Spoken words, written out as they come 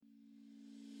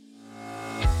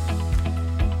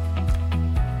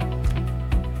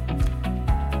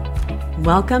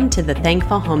Welcome to the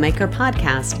Thankful Homemaker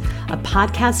Podcast, a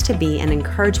podcast to be an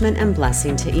encouragement and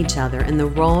blessing to each other in the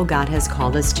role God has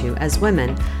called us to as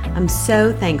women. I'm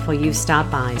so thankful you stopped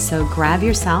by, so grab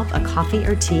yourself a coffee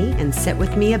or tea and sit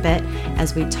with me a bit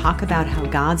as we talk about how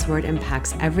God's Word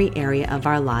impacts every area of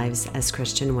our lives as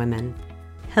Christian women.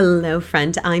 Hello,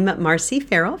 friend. I'm Marcy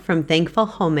Farrell from Thankful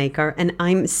Homemaker, and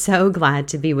I'm so glad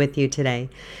to be with you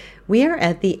today. We are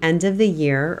at the end of the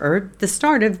year, or the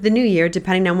start of the new year,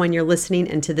 depending on when you're listening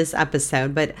into this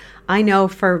episode. But I know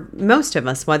for most of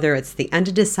us, whether it's the end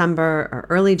of December or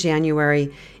early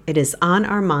January, it is on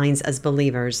our minds as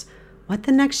believers what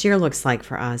the next year looks like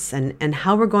for us and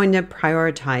how we're going to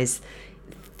prioritize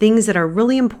things that are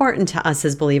really important to us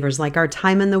as believers, like our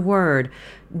time in the Word,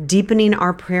 deepening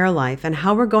our prayer life, and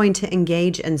how we're going to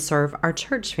engage and serve our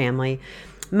church family.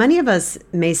 Many of us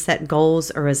may set goals,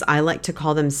 or as I like to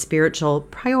call them, spiritual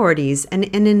priorities. And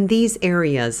in these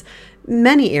areas,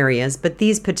 many areas, but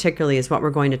these particularly is what we're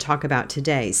going to talk about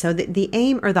today. So the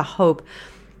aim or the hope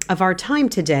of our time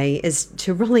today is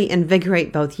to really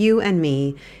invigorate both you and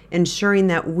me, ensuring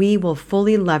that we will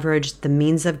fully leverage the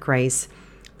means of grace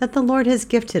that the Lord has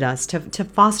gifted us to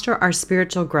foster our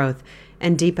spiritual growth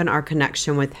and deepen our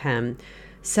connection with Him.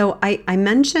 So I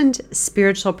mentioned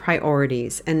spiritual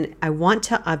priorities, and I want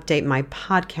to update my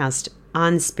podcast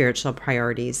on spiritual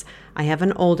priorities. I have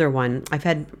an older one. I've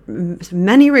had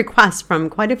many requests from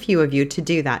quite a few of you to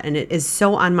do that, and it is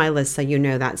so on my list, so you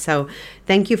know that. So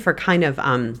thank you for kind of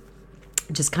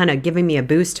giving me a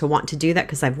boost to want to do that,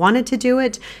 because I've wanted to do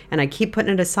it and I keep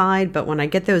putting it aside. But when I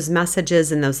get those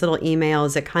messages and those little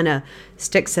emails, it kind of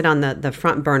sticks it on the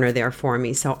front burner there for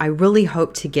me. So I really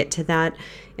hope to get to that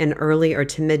in early or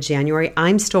to mid-January.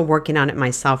 I'm still working on it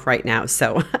myself right now,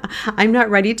 so I'm not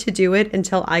ready to do it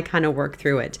until I kind of work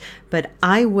through it. But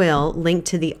I will link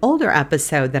to the older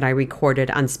episode that I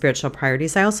recorded on spiritual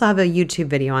priorities. I also have a YouTube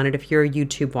video on it if you're a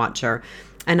YouTube watcher.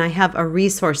 And I have a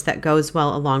resource that goes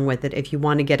well along with it if you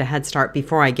want to get a head start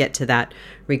before I get to that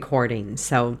recording.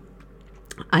 So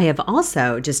I have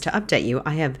also, just to update you,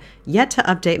 I have yet to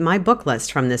update my book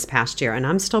list from this past year, and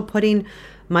I'm still putting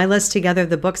my list together,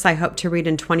 the books I hope to read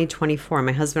in 2024.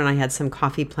 My husband and I had some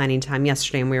coffee planning time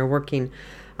yesterday, and we were working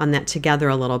on that together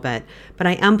a little bit. But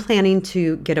I am planning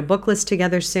to get a book list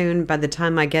together soon. By the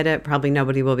time I get it, probably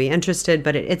nobody will be interested,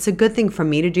 but it's a good thing for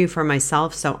me to do for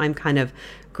myself, so I'm kind of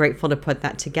grateful to put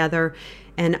that together.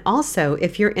 And also,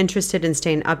 if you're interested in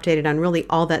staying updated on really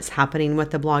all that's happening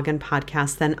with the blog and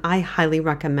podcast, then I highly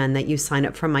recommend that you sign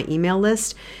up for my email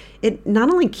list. It not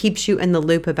only keeps you in the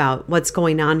loop about what's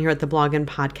going on here at the blog and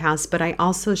podcast, but I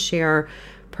also share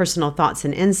personal thoughts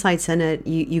and insights in it.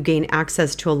 You gain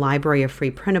access to a library of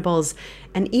free printables,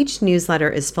 and each newsletter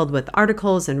is filled with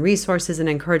articles and resources and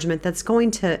encouragement that's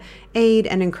going to aid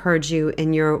and encourage you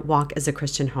in your walk as a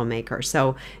Christian homemaker.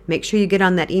 So make sure you get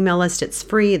on that email list. It's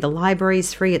free. The library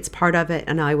is free. It's part of it,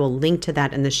 and I will link to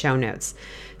that in the show notes.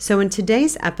 So in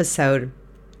today's episode,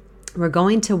 we're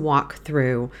going to work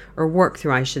through,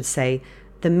 I should say,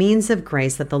 the means of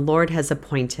grace that the Lord has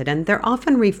appointed, and they're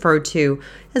often referred to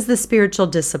as the spiritual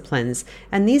disciplines.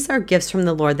 And these are gifts from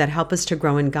the Lord that help us to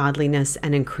grow in godliness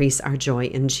and increase our joy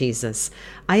in Jesus.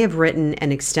 I have written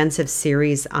an extensive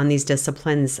series on these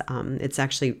disciplines. It's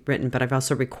actually written, but I've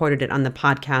also recorded it on the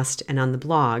podcast and on the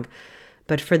blog.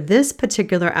 But for this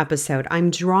particular episode, I'm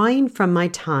drawing from my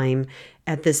time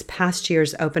at this past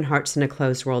year's Open Hearts in a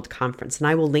Closed World conference. And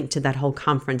I will link to that whole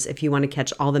conference if you want to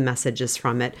catch all the messages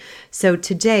from it. So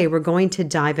today we're going to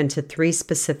dive into 3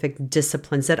 specific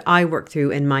disciplines that I work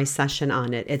through in my session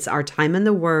on it. It's our time in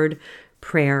the Word,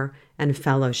 prayer, and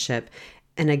fellowship.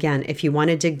 And again, if you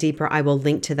want to dig deeper, I will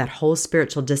link to that whole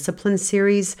spiritual discipline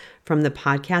series from the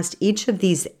podcast. Each of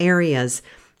these areas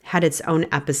had its own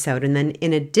episode. And then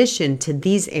in addition to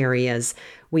these areas,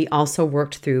 we also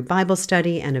worked through Bible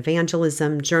study and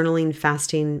evangelism, journaling,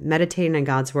 fasting, meditating on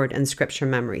God's Word, and scripture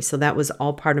memory. So that was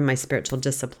all part of my spiritual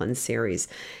discipline series.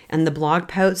 And the blog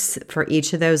posts for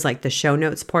each of those, like the show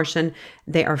notes portion,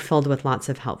 they are filled with lots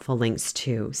of helpful links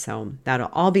too. So that'll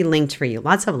all be linked for you.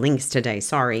 Lots of links today,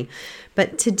 sorry.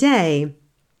 But today,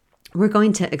 we're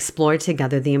going to explore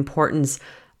together the importance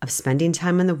of spending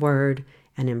time in the Word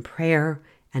and in prayer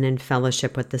and in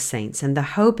fellowship with the saints. And the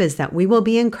hope is that we will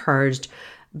be encouraged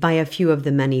by a few of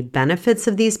the many benefits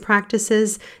of these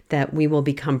practices, that we will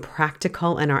become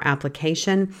practical in our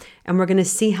application, and we're going to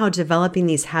see how developing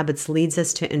these habits leads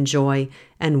us to enjoy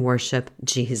and worship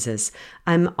Jesus.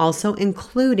 I'm also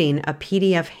including a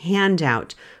PDF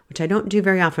handout, which I don't do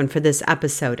very often for this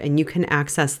episode, and you can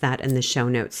access that in the show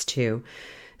notes too.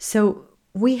 So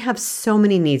we have so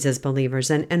many needs as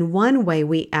believers, and one way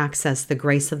we access the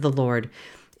grace of the Lord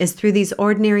is through these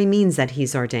ordinary means that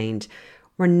he's ordained.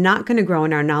 We're not going to grow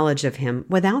in our knowledge of him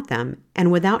without them.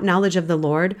 And without knowledge of the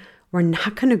Lord, we're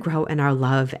not going to grow in our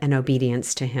love and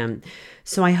obedience to him.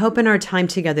 So I hope in our time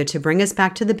together to bring us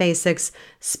back to the basics,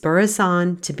 spur us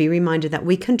on to be reminded that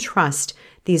we can trust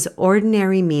these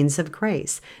ordinary means of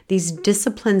grace, these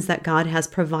disciplines that God has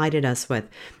provided us with.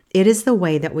 It is the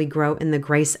way that we grow in the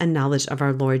grace and knowledge of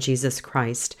our Lord Jesus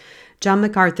Christ. John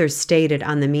MacArthur stated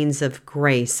on the means of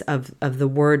grace of the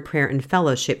word, prayer, and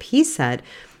fellowship, he said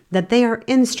that they are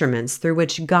instruments through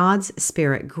which God's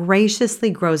Spirit graciously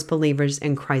grows believers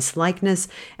in Christ's likeness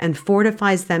and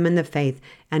fortifies them in the faith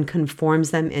and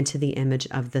conforms them into the image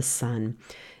of the Son.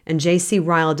 And J.C.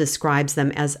 Ryle describes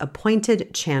them as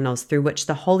appointed channels through which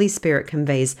the Holy Spirit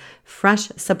conveys fresh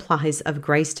supplies of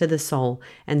grace to the soul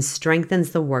and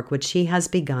strengthens the work which he has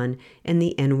begun in the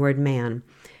inward man.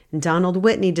 Donald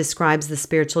Whitney describes the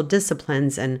spiritual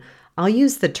disciplines, and I'll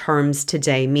use the terms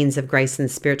today, means of grace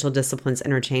and spiritual disciplines,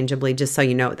 interchangeably, just so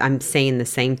you know I'm saying the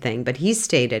same thing. But he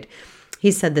said,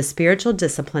 the spiritual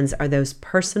disciplines are those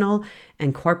personal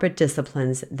and corporate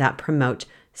disciplines that promote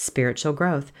spiritual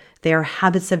growth. They are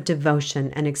habits of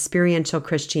devotion and experiential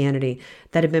Christianity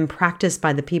that have been practiced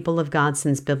by the people of God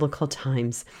since biblical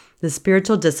times. The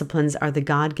spiritual disciplines are the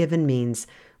God-given means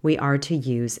we are to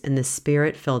use in the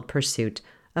Spirit-filled pursuit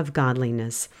of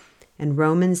godliness. And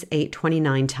Romans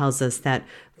 8:29 tells us that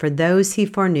for those he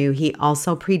foreknew, he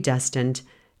also predestined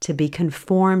to be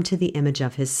conformed to the image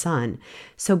of his Son.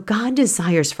 So God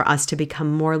desires for us to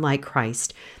become more like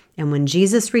Christ. And when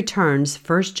Jesus returns,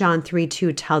 1 John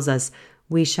 3:2 tells us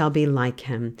we shall be like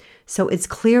him. So it's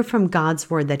clear from God's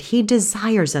word that he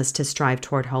desires us to strive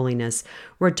toward holiness.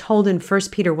 We're told in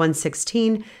 1 Peter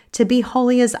 1:16 to be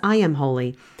holy as I am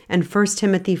holy. And 1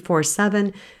 Timothy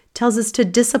 4:7 tells us to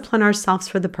discipline ourselves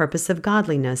for the purpose of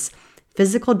godliness.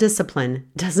 Physical discipline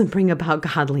doesn't bring about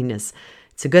godliness.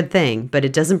 It's a good thing, but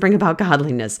it doesn't bring about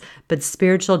godliness. But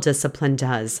spiritual discipline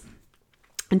does.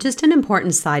 And just an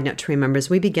important side note to remember as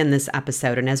we begin this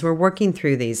episode and as we're working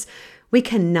through these, we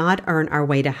cannot earn our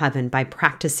way to heaven by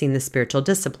practicing the spiritual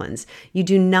disciplines. You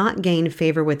do not gain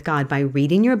favor with God by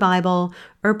reading your Bible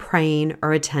or praying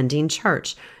or attending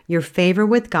church. Your favor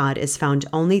with God is found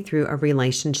only through a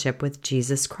relationship with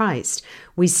Jesus Christ.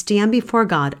 We stand before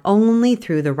God only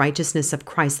through the righteousness of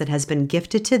Christ that has been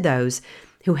gifted to those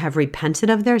who have repented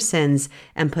of their sins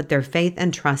and put their faith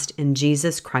and trust in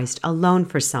Jesus Christ alone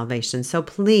for salvation. So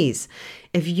please,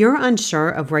 if you're unsure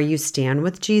of where you stand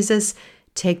with Jesus,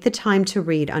 take the time to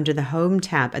read under the Home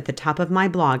tab at the top of my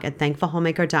blog at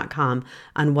thankfulhomemaker.com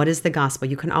on what is the gospel.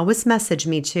 You can always message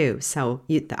me too. So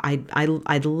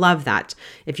I'd love that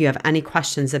if you have any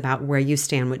questions about where you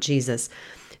stand with Jesus.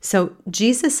 So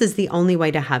Jesus is the only way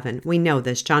to heaven. We know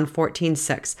this, John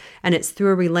 14:6. And it's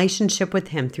through a relationship with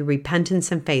him, through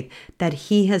repentance and faith, that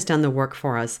he has done the work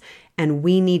for us. And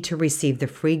we need to receive the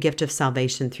free gift of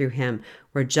salvation through him.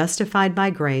 We're justified by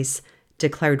grace,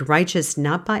 declared righteous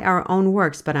not by our own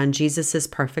works, but on Jesus'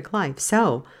 perfect life.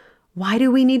 So why do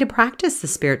we need to practice the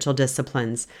spiritual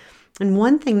disciplines? And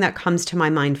one thing that comes to my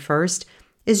mind first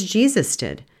is Jesus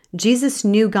did. Jesus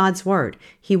knew God's word.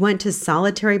 He went to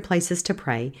solitary places to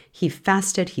pray. He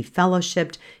fasted. He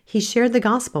fellowshipped. He shared the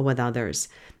gospel with others.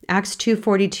 Acts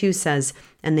 2:42 says,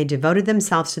 and they devoted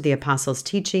themselves to the apostles'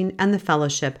 teaching and the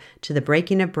fellowship, to the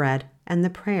breaking of bread and the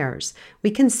prayers.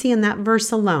 We can see in that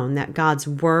verse alone that God's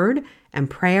word and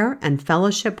prayer and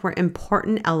fellowship were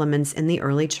important elements in the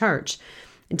early church.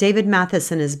 David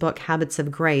Mathis, in his book, Habits of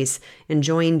Grace,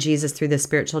 Enjoying Jesus Through the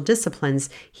Spiritual Disciplines,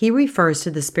 he refers to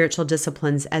the spiritual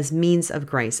disciplines as means of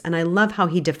grace. And I love how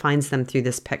he defines them through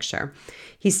this picture.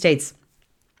 He states,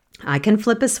 I can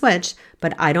flip a switch,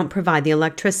 but I don't provide the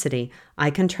electricity.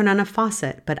 I can turn on a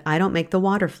faucet, but I don't make the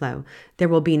water flow. There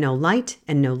will be no light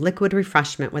and no liquid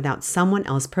refreshment without someone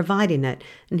else providing it.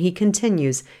 And he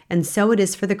continues, and so it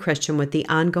is for the Christian with the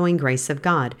ongoing grace of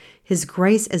God. His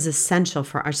grace is essential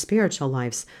for our spiritual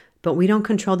lives, but we don't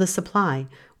control the supply.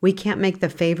 We can't make the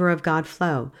favor of God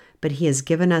flow, but he has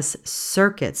given us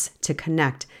circuits to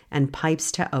connect and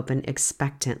pipes to open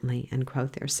expectantly, end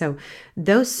quote there. So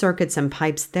those circuits and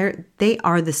pipes, they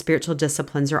are the spiritual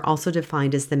disciplines, are also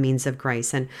defined as the means of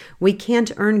grace. And we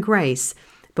can't earn grace,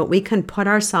 but we can put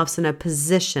ourselves in a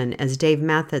position, as Dave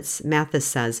Mathis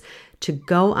says, to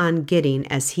go on getting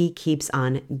as he keeps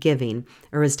on giving.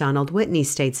 Or as Donald Whitney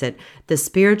states it, the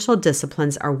spiritual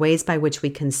disciplines are ways by which we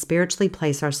can spiritually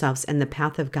place ourselves in the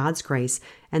path of God's grace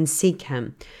and seek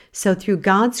him. So through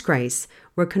God's grace,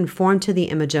 we're conformed to the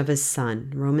image of his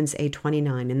Son, Romans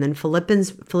 8:29. And then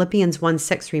Philippians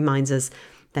 1:6 reminds us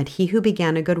that he who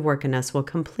began a good work in us will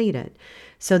complete it.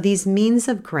 So these means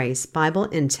of grace, Bible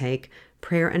intake,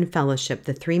 prayer, and fellowship,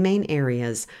 the three main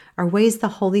areas, are ways the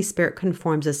Holy Spirit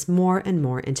conforms us more and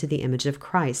more into the image of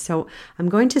Christ. So I'm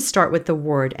going to start with the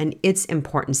Word and its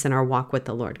importance in our walk with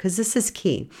the Lord, because this is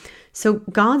key. So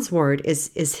God's Word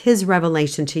is His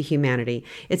revelation to humanity.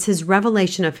 It's His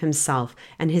revelation of Himself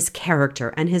and His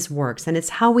character and His works, and it's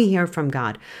how we hear from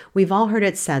God. We've all heard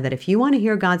it said that if you want to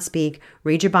hear God speak,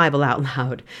 read your Bible out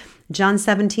loud. John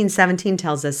 17:17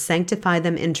 tells us, sanctify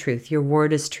them in truth. Your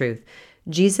word is truth.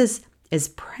 Jesus is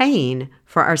praying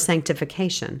for our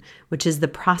sanctification, which is the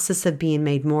process of being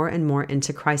made more and more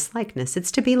into Christ's likeness.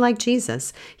 It's to be like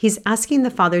Jesus. He's asking the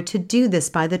Father to do this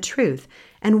by the truth.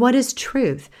 And what is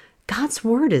truth? God's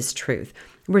word is truth.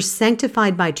 We're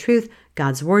sanctified by truth.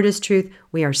 God's word is truth.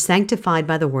 We are sanctified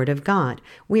by the word of God.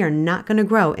 We are not going to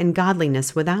grow in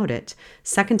godliness without it.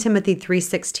 2 Timothy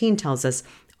 3:16 tells us,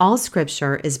 all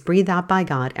scripture is breathed out by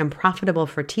God and profitable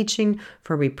for teaching,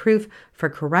 for reproof, for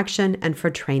correction, and for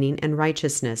training in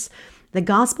righteousness. The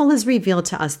gospel is revealed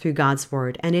to us through God's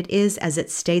word, and it is, as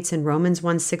it states in Romans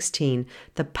 1:16,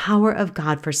 the power of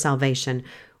God for salvation.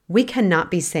 We cannot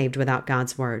be saved without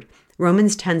God's word.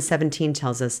 Romans 10:17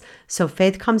 tells us, so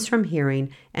faith comes from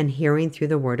hearing, and hearing through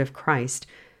the word of Christ.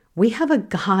 We have a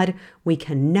God we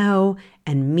can know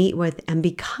and meet with, and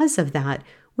because of that,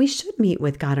 we should meet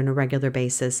with God on a regular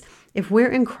basis. If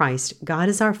we're in Christ, God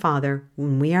is our Father,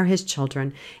 and we are His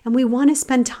children, and we want to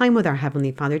spend time with our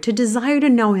Heavenly Father to desire to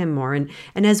know Him more. And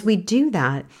as we do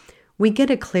that, we get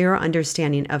a clearer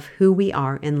understanding of who we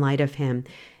are in light of Him.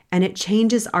 And it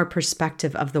changes our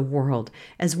perspective of the world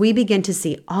as we begin to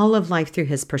see all of life through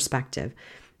His perspective.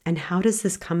 And how does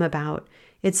this come about?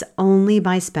 It's only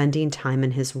by spending time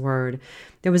in His Word.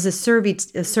 There was a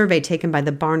survey taken by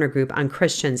the Barna Group on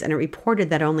Christians, and it reported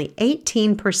that only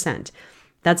 18%,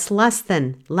 that's less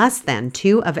than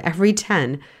 2 of every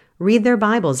 10, read their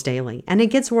Bibles daily. And it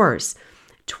gets worse.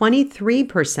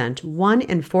 23%, 1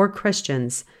 in 4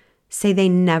 Christians, say they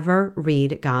never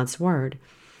read God's Word.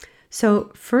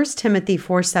 So 1 Timothy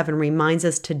 4:7 reminds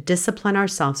us to discipline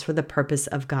ourselves for the purpose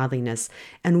of godliness.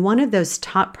 And one of those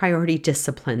top priority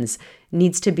disciplines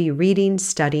needs to be reading,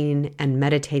 studying, and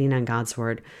meditating on God's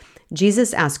word.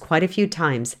 Jesus asked quite a few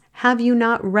times, have you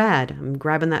not read? I'm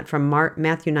grabbing that from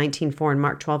Matthew 19:4 and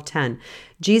Mark 12:10.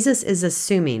 Jesus is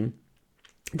assuming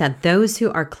that those who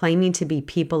are claiming to be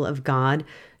people of God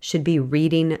should be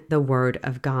reading the word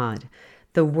of God.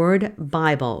 The word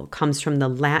Bible comes from the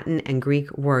Latin and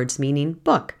Greek words meaning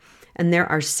book, and there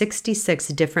are 66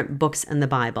 different books in the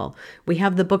Bible. We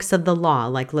have the books of the law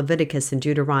like Leviticus and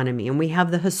Deuteronomy, and we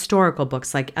have the historical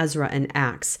books like Ezra and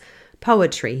Acts.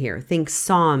 Poetry here, think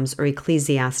Psalms or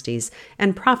Ecclesiastes,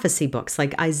 and prophecy books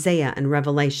like Isaiah and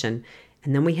Revelation.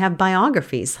 And then we have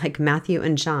biographies like Matthew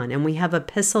and John, and we have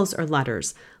epistles or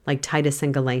letters like Titus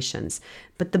and Galatians.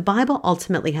 But the Bible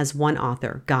ultimately has one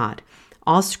author, God.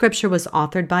 All scripture was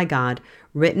authored by God,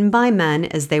 written by men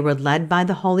as they were led by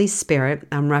the Holy Spirit.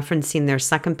 I'm referencing their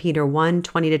 2 Peter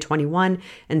 1:20-21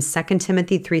 and 2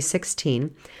 Timothy 3:16.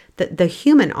 The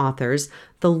human authors,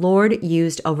 the Lord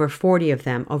used over 40 of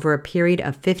them over a period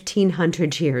of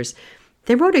 1,500 years.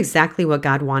 They wrote exactly what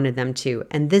God wanted them to.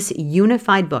 And this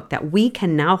unified book that we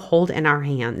can now hold in our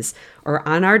hands or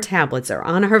on our tablets or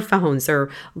on our phones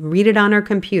or read it on our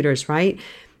computers, right?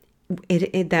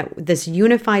 That this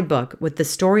unified book with the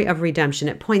story of redemption,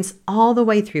 it points all the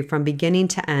way through from beginning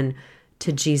to end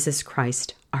to Jesus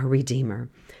Christ, our Redeemer.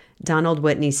 Donald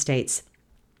Whitney states,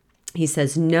 he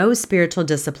says, no spiritual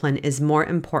discipline is more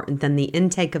important than the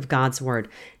intake of God's word.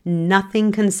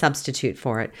 Nothing can substitute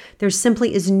for it. There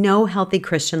simply is no healthy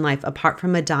Christian life apart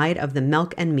from a diet of the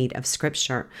milk and meat of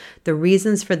Scripture. The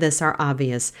reasons for this are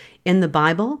obvious. In the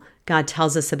Bible, God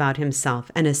tells us about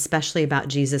Himself, and especially about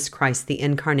Jesus Christ, the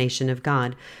incarnation of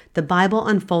God. The Bible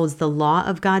unfolds the law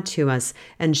of God to us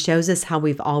and shows us how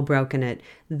we've all broken it.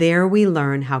 There we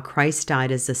learn how Christ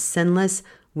died as a sinless,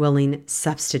 willing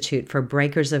substitute for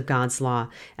breakers of God's law,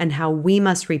 and how we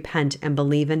must repent and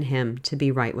believe in Him to be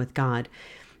right with God.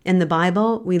 In the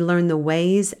Bible, we learn the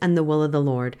ways and the will of the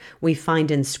Lord. We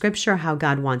find in Scripture how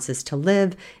God wants us to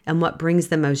live and what brings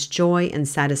the most joy and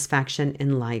satisfaction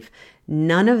in life.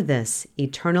 None of this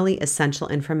eternally essential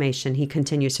information, he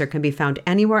continues here, can be found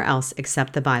anywhere else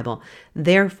except the Bible.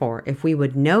 Therefore, if we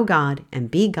would know God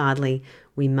and be godly,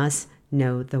 we must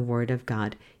know the Word of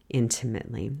God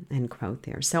intimately. End quote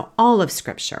there. So all of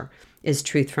Scripture is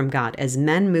truth from God, as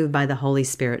men moved by the Holy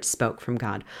Spirit spoke from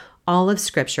God. All of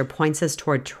Scripture points us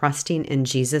toward trusting in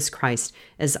Jesus Christ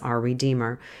as our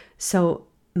Redeemer. So,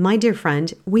 my dear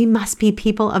friend, we must be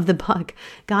people of the book.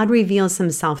 God reveals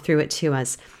Himself through it to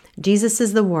us. Jesus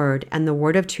is the Word, and the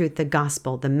Word of truth, the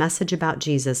gospel, the message about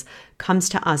Jesus, comes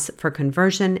to us for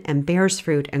conversion and bears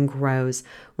fruit and grows.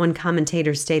 One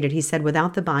commentator stated, he said,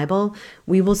 without the Bible,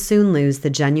 we will soon lose the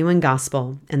genuine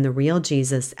gospel and the real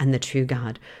Jesus and the true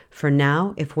God. For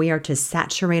now, if we are to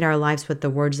saturate our lives with the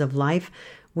words of life,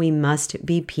 we must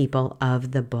be people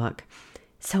of the book.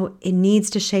 So it needs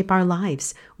to shape our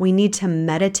lives. We need to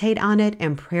meditate on it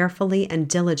and prayerfully and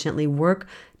diligently work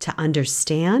to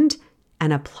understand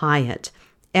and apply it,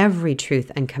 every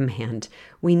truth and command.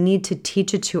 We need to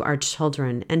teach it to our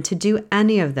children. And to do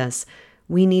any of this,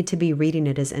 we need to be reading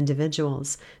it as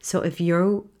individuals. So if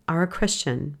you are a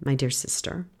Christian, my dear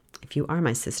sister, if you are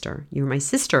my sister, you're my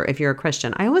sister if you're a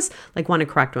Christian. I always want to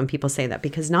correct when people say that,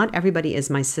 because not everybody is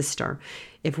my sister.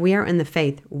 If we are in the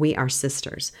faith, we are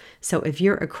sisters. So if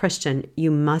you're a Christian,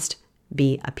 you must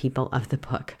be a people of the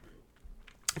book.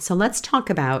 So let's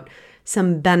talk about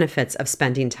some benefits of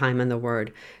spending time in the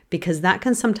Word, because that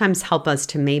can sometimes help us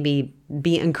to maybe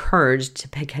be encouraged to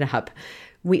pick it up.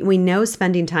 We know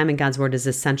spending time in God's Word is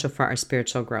essential for our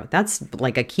spiritual growth. That's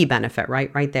like a key benefit,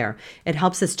 right there. It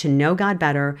helps us to know God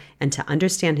better and to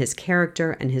understand His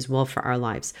character and His will for our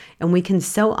lives. And we can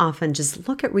so often just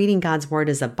look at reading God's Word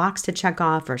as a box to check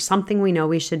off or something we know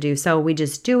we should do. So we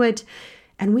just do it,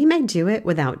 and we may do it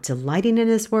without delighting in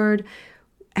His Word.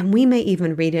 And we may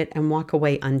even read it and walk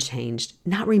away unchanged,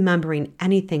 not remembering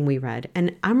anything we read.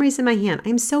 And I'm raising my hand.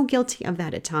 I'm so guilty of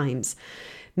that at times.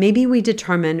 Maybe we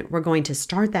determine we're going to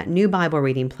start that new Bible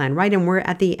reading plan, right? And we're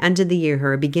at the end of the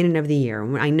year or beginning of the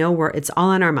year. I know it's all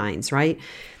on our minds, right?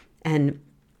 And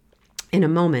in a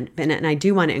moment, and I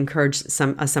do want to encourage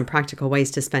some practical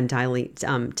ways to spend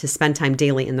time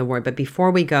daily in the Word. But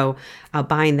before we go out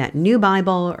buying that new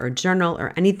Bible or journal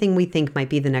or anything we think might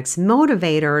be the next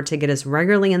motivator to get us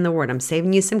regularly in the Word, I'm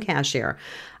saving you some cash here.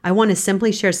 I want to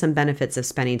simply share some benefits of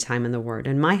spending time in the Word.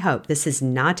 And my hope, this is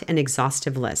not an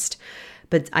exhaustive list,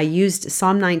 but I used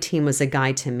Psalm 19 was a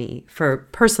guide to me for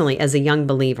personally as a young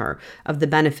believer of the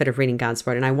benefit of reading God's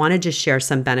Word. And I wanted to share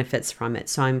some benefits from it.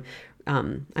 So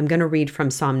I'm going to read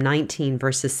from Psalm 19,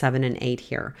 verses 7 and 8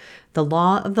 here. The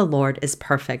law of the Lord is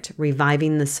perfect,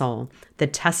 reviving the soul. The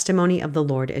testimony of the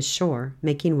Lord is sure,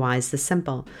 making wise the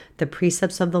simple. The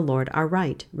precepts of the Lord are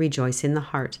right, rejoicing the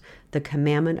heart. The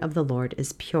commandment of the Lord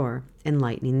is pure,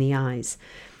 enlightening the eyes.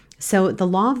 So the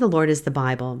law of the Lord is the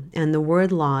Bible, and the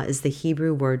word law is the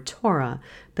Hebrew word Torah.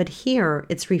 But here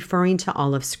it's referring to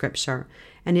all of Scripture.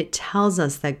 And it tells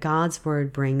us that God's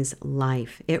Word brings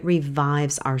life. It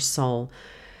revives our soul.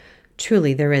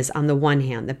 Truly, there is, on the one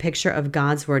hand, the picture of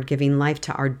God's Word giving life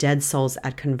to our dead souls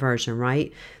at conversion,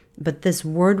 right? But this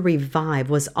word revive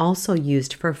was also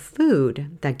used for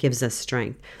food that gives us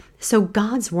strength. So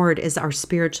God's Word is our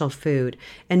spiritual food.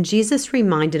 And Jesus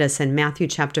reminded us in Matthew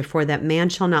chapter 4 that man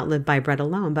shall not live by bread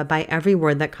alone, but by every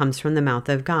word that comes from the mouth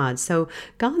of God. So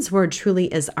God's Word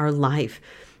truly is our life.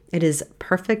 It is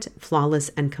perfect, flawless,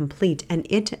 and complete, and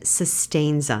it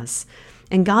sustains us.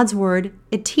 And God's Word,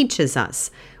 it teaches us.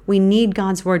 We need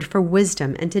God's Word for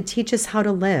wisdom and to teach us how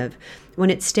to live. When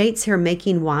it states here,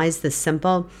 making wise the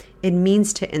simple, it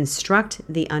means to instruct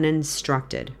the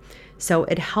uninstructed. So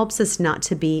it helps us not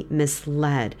to be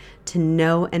misled, to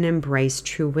know and embrace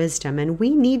true wisdom. And we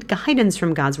need guidance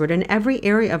from God's Word in every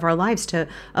area of our lives to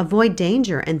avoid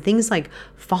danger and things like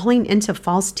falling into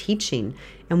false teaching.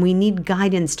 And we need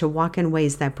guidance to walk in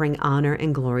ways that bring honor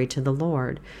and glory to the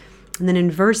Lord. And then in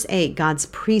verse 8, God's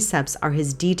precepts are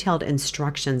His detailed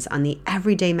instructions on the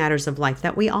everyday matters of life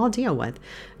that we all deal with.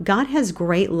 God has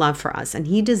great love for us, and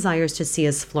He desires to see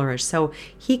us flourish. So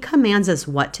He commands us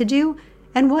what to do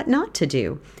and what not to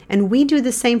do. And we do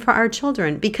the same for our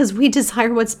children because we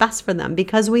desire what's best for them,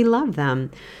 because we love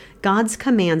them. God's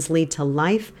commands lead to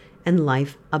life and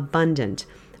life abundant.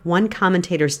 One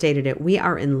commentator stated it, we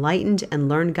are enlightened and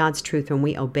learn God's truth when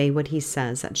we obey what He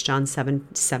says. That's John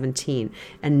 7:17,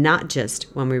 and not just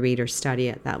when we read or study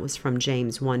it. That was from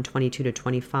James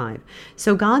 1:22-25.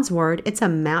 So God's Word, it's a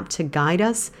map to guide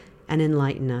us and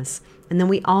enlighten us. And then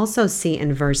we also see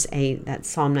in verse 8, that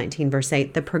Psalm 19, verse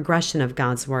 8, the progression of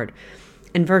God's Word.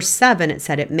 In verse 7, it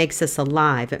said it makes us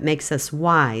alive, it makes us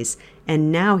wise.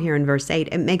 And now here in verse 8,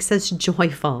 it makes us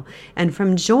joyful. And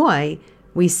from joy,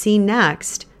 we see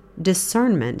next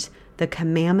discernment. The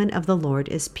commandment of the Lord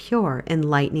is pure,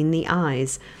 enlightening the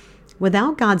eyes.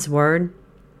 Without God's Word,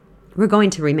 we're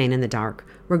going to remain in the dark.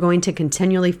 We're going to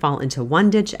continually fall into one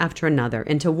ditch after another,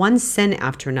 into one sin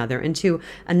after another, into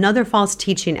another false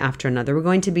teaching after another. We're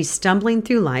going to be stumbling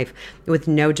through life with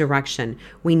no direction.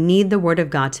 We need the Word of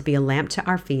God to be a lamp to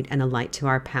our feet and a light to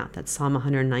our path. That's Psalm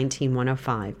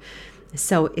 119:105.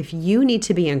 So if you need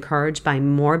to be encouraged by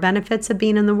more benefits of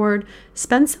being in the Word,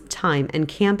 spend some time and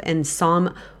camp in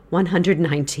Psalm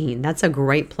 119. That's a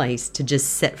great place to just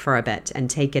sit for a bit and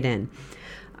take it in.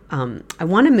 I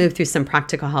want to move through some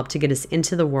practical help to get us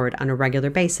into the Word on a regular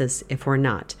basis if we're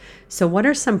not. So what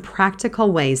are some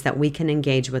practical ways that we can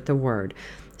engage with the Word?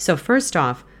 So first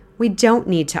off, we don't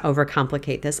need to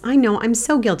overcomplicate this. I know I'm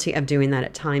so guilty of doing that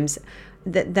at times,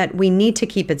 that we need to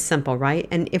keep it simple, right?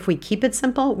 And if we keep it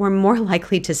simple, we're more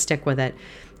likely to stick with it.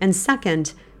 And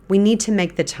second, we need to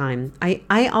make the time.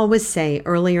 I always say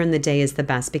earlier in the day is the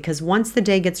best, because once the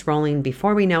day gets rolling,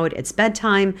 before we know it, it's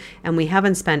bedtime and we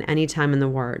haven't spent any time in the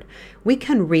Word. We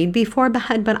can read before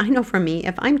bed, but I know for me,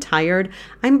 if I'm tired,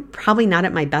 I'm probably not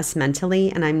at my best mentally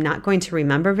and I'm not going to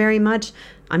remember very much.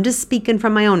 I'm just speaking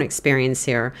from my own experience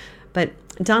here. But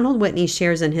Donald Whitney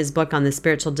shares in his book on the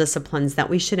spiritual disciplines that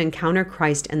we should encounter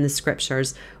Christ in the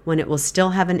scriptures when it will still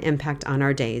have an impact on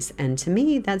our days. And to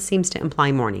me, that seems to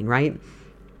imply morning, right?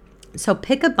 So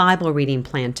pick a Bible reading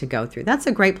plan to go through. That's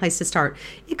a great place to start.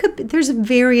 There's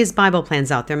various Bible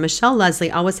plans out there. Michelle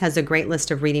Leslie always has a great list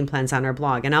of reading plans on her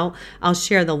blog, and I'll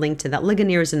share the link to that.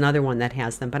 Ligonier is another one that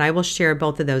has them, but I will share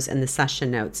both of those in the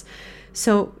session notes.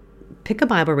 So pick a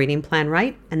Bible reading plan,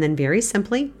 right? And then very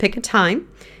simply, pick a time.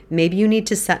 Maybe you need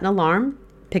to set an alarm,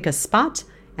 pick a spot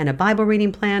and a Bible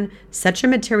reading plan, set your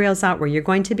materials out where you're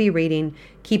going to be reading,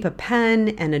 keep a pen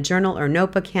and a journal or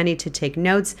notebook handy to take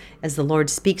notes as the Lord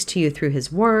speaks to you through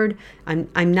His Word.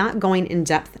 I'm not going in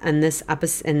depth on this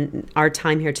episode in our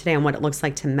time here today on what it looks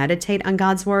like to meditate on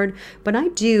God's Word, but I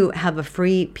do have a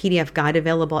free PDF guide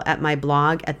available at my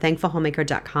blog at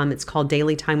thankfulhomemaker.com. It's called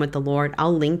Daily Time with the Lord.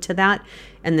 I'll link to that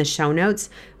in the show notes,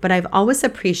 but I've always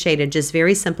appreciated just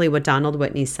very simply what Donald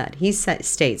Whitney said. He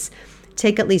states,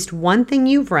 take at least one thing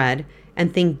you've read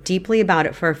and think deeply about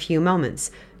it for a few moments.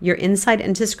 Your insight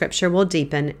into Scripture will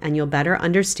deepen and you'll better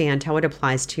understand how it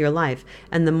applies to your life.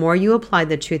 And the more you apply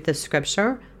the truth of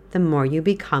Scripture, the more you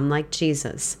become like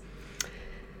Jesus.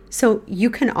 So you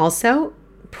can also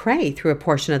pray through a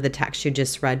portion of the text you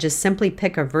just read. Just simply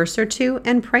pick a verse or two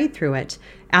and pray through it.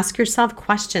 Ask yourself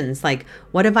questions like,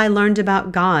 what have I learned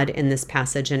about God in this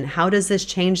passage, and how does this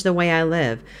change the way I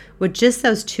live? With just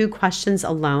those two questions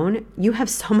alone, you have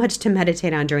so much to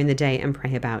meditate on during the day and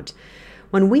pray about.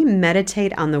 When we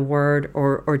meditate on the Word,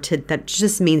 that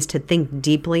just means to think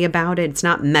deeply about it. It's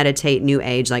not meditate new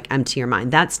age, like empty your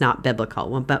mind. That's not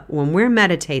biblical. But when we're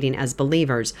meditating as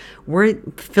believers, we're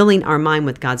filling our mind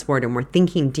with God's Word and we're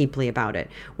thinking deeply about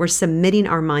it. We're submitting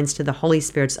our minds to the Holy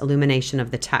Spirit's illumination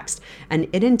of the text, and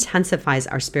it intensifies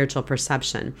our spiritual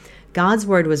perception. God's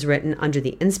Word was written under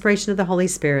the inspiration of the Holy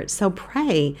Spirit, so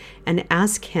pray and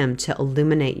ask Him to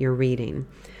illuminate your reading.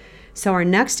 So our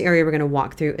next area we're going to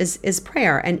walk through is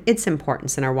prayer and its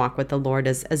importance in our walk with the Lord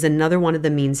as another one of the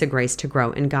means of grace to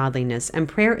grow in godliness. And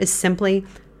prayer is simply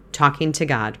talking to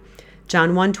God. John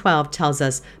 1:12 tells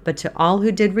us, but to all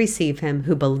who did receive Him,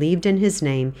 who believed in His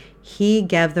name, He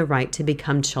gave the right to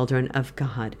become children of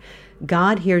God.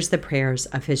 God hears the prayers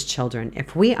of His children.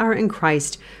 If we are in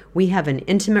Christ, we have an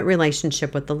intimate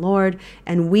relationship with the Lord,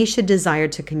 and we should desire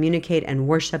to communicate and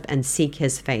worship and seek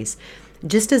His face.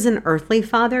 Just as an earthly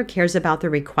father cares about the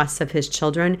requests of his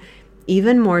children,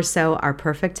 even more so our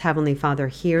perfect Heavenly Father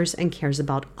hears and cares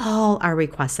about all our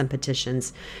requests and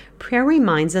petitions. Prayer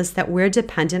reminds us that we're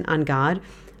dependent on God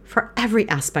for every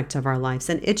aspect of our lives,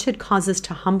 and it should cause us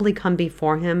to humbly come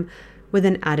before Him with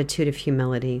an attitude of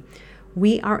humility.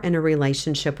 We are in a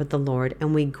relationship with the Lord,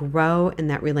 and we grow in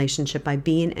that relationship by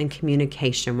being in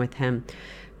communication with Him.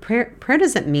 Prayer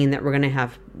doesn't mean that we're going to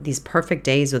have these perfect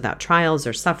days without trials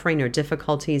or suffering or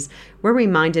difficulties. We're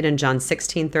reminded in John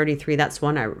 16:33, that's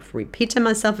one I repeat to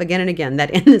myself again and again, that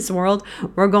in this world,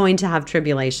 we're going to have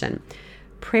tribulation.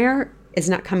 Prayer is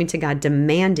not coming to God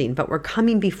demanding, but we're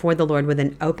coming before the Lord with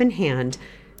an open hand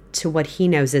to what He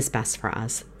knows is best for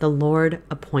us. The Lord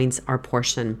appoints our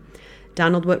portion.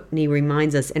 Donald Whitney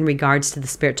reminds us in regards to the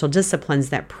spiritual disciplines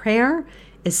that prayer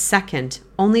is second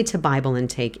only to Bible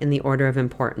intake in the order of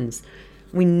importance.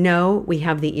 We know we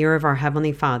have the ear of our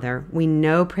Heavenly Father. We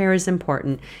know prayer is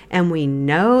important, and we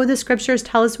know the scriptures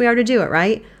tell us we are to do it,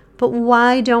 right? But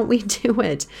why don't we do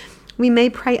it? We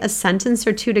may pray a sentence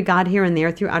or two to God here and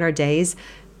there throughout our days,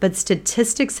 but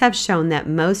statistics have shown that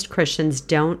most Christians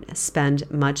don't spend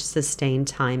much sustained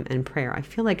time in prayer. I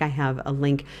feel like I have a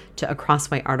link to a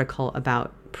Crossway article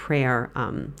about prayer,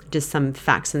 just some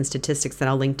facts and statistics that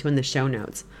I'll link to in the show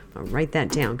notes. I'll write that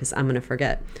down because I'm going to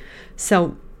forget.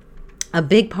 So a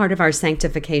big part of our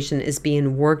sanctification is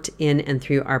being worked in and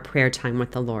through our prayer time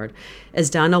with the Lord. As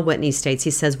Donald Whitney states,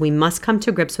 he says, we must come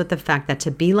to grips with the fact that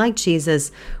to be like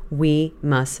Jesus, we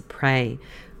must pray.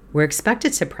 We're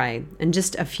expected to pray. And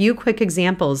just a few quick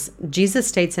examples. Jesus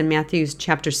states in Matthew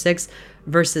chapter 6,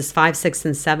 verses 5, 6,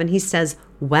 and 7, he says,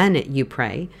 when you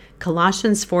pray.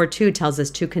 Colossians 4:2 tells us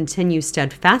to continue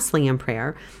steadfastly in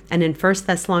prayer. And in 1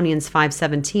 Thessalonians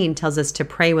 5:17 tells us to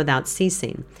pray without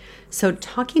ceasing. So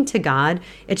talking to God,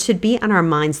 it should be on our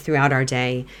minds throughout our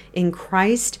day. In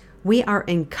Christ, we are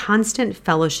in constant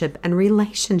fellowship and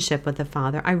relationship with the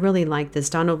Father. I really like this.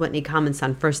 Donald Whitney comments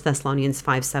on 1 Thessalonians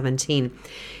 5:17.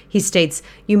 He states,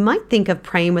 you might think of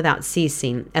praying without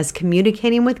ceasing as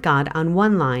communicating with God on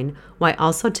one line while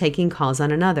also taking calls on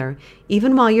another.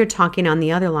 Even while you're talking on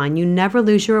the other line, you never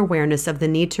lose your awareness of the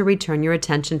need to return your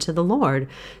attention to the Lord.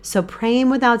 So praying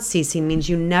without ceasing means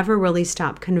you never really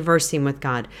stop conversing with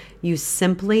God. You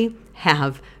simply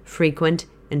have frequent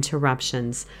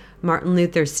interruptions. Martin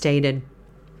Luther stated,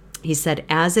 he said,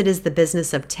 as it is the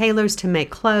business of tailors to make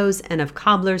clothes and of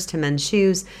cobblers to mend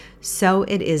shoes, so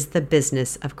it is the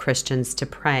business of Christians to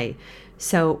pray.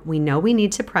 So we know we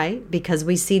need to pray because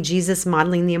we see Jesus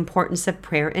modeling the importance of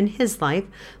prayer in his life.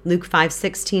 Luke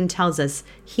 5:16 tells us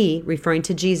he, referring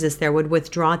to Jesus there, would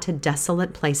withdraw to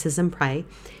desolate places and pray.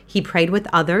 He prayed with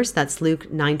others, that's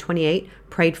Luke 9:28,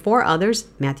 prayed for others,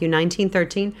 Matthew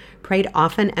 19:13, prayed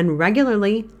often and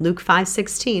regularly, Luke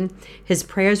 5:16. His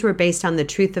prayers were based on the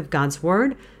truth of God's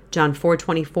word, John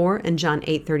 4:24 and John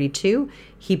 8:32.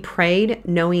 He prayed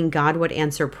knowing God would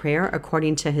answer prayer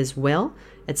according to his will.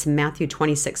 It's Matthew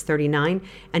 26:39.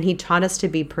 And he taught us to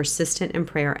be persistent in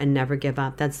prayer and never give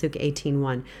up. That's Luke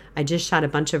 18:1. I just shot a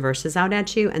bunch of verses out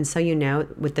at you. And so you know,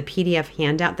 with the PDF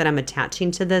handout that I'm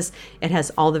attaching to this, it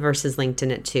has all the verses linked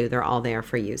in it too. They're all there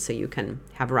for you so you can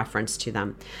have reference to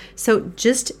them. So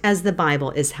just as the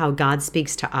Bible is how God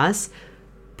speaks to us,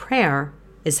 prayer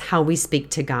is how we speak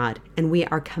to God. And we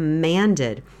are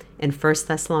commanded in 1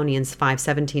 Thessalonians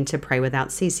 5:17 to pray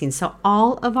without ceasing. So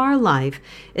all of our life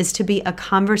is to be a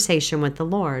conversation with the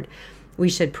Lord. We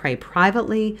should pray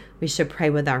privately. We should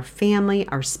pray with our family,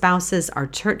 our spouses, our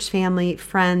church family,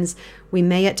 friends. We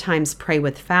may at times pray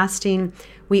with fasting.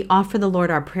 We offer the Lord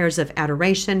our prayers of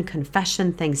adoration,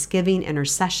 confession, thanksgiving,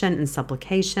 intercession, and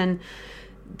supplication.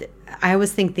 I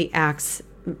always think the Acts,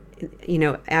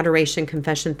 adoration,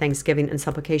 confession, thanksgiving, and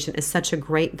supplication is such a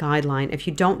great guideline. If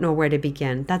you don't know where to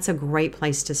begin, that's a great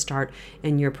place to start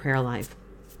in your prayer life.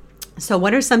 So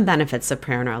what are some benefits of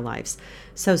prayer in our lives?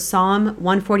 So Psalm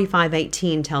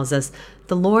 145:18 tells us,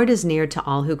 the Lord is near to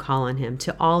all who call on him,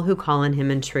 to all who call on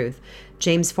him in truth.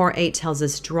 James 4:8 tells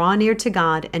us, draw near to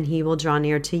God and he will draw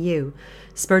near to you.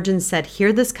 Spurgeon said,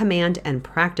 hear this command and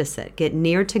practice it. Get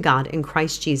near to God in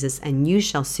Christ Jesus, and you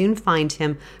shall soon find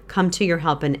him come to your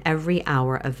help in every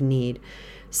hour of need.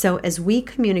 So as we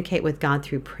communicate with God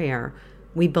through prayer,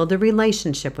 we build a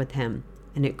relationship with him,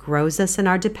 and it grows us in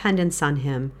our dependence on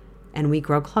him, and we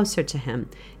grow closer to him.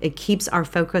 It keeps our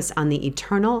focus on the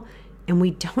eternal, and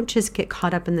we don't just get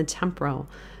caught up in the temporal.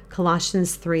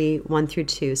 Colossians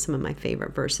 3:1-2, some of my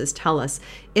favorite verses, tell us,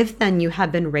 if then you have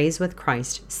been raised with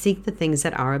Christ, seek the things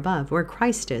that are above, where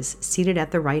Christ is, seated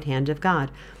at the right hand of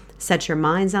God. Set your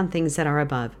minds on things that are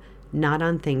above, not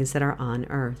on things that are on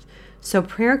earth. So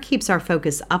prayer keeps our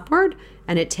focus upward,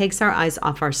 and it takes our eyes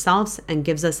off ourselves and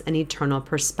gives us an eternal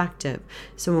perspective.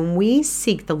 So when we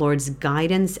seek the Lord's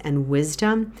guidance and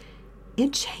wisdom,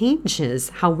 it changes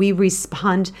how we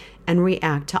respond and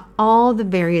react to all the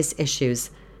various issues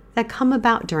that come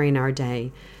about during our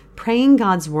day. Praying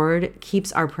God's word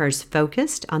keeps our prayers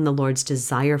focused on the Lord's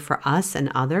desire for us and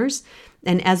others.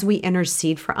 And as we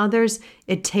intercede for others,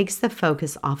 it takes the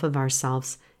focus off of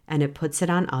ourselves and it puts it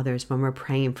on others when we're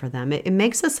praying for them. It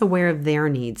makes us aware of their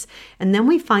needs. And then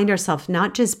we find ourselves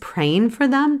not just praying for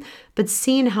them, but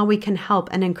seeing how we can help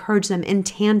and encourage them in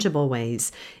tangible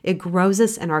ways. It grows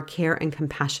us in our care and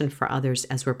compassion for others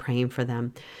as we're praying for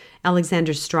them.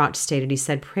 Alexander Strauch stated, he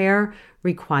said, prayer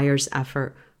requires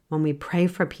effort. When we pray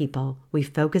for people, we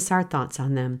focus our thoughts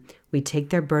on them. We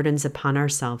take their burdens upon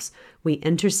ourselves. We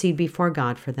intercede before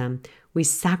God for them. We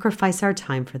sacrifice our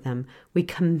time for them. We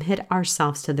commit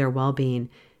ourselves to their well-being.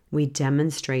 We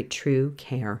demonstrate true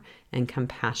care and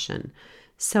compassion.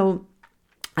 So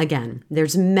again,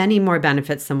 there's many more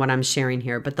benefits than what I'm sharing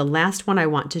here, but the last one I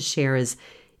want to share is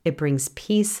it brings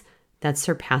peace that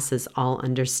surpasses all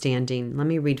understanding. Let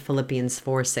me read Philippians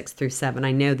 4:6-7.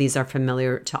 I know these are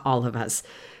familiar to all of us.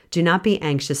 Do not be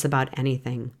anxious about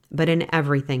anything, but in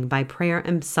everything, by prayer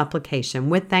and supplication,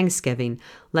 with thanksgiving,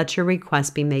 let your requests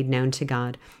be made known to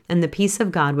God. And the peace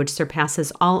of God, which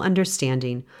surpasses all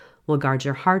understanding, will guard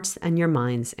your hearts and your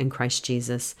minds in Christ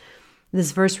Jesus.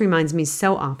 This verse reminds me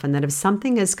so often that if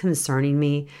something is concerning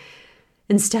me,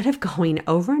 instead of going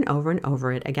over and over and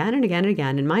over it again and again and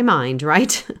again in my mind,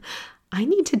 right? I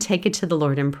need to take it to the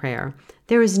Lord in prayer.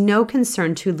 There is no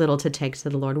concern too little to take to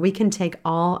the Lord. We can take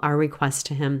all our requests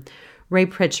to Him. Ray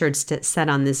Pritchard said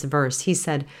on this verse, he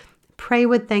said, pray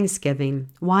with thanksgiving.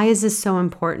 Why is this so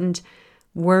important?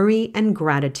 Worry and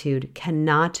gratitude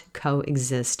cannot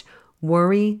coexist.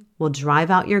 Worry will drive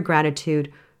out your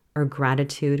gratitude, or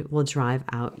gratitude will drive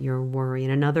out your worry.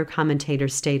 And another commentator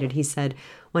stated, he said,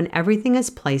 when everything is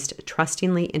placed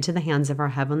trustingly into the hands of our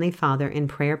Heavenly Father in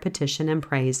prayer, petition, and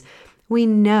praise, we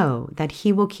know that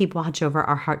He will keep watch over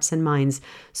our hearts and minds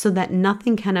so that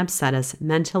nothing can upset us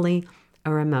mentally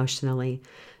or emotionally.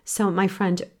 So, my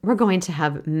friend, we're going to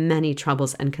have many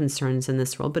troubles and concerns in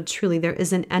this world, but truly there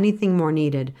isn't anything more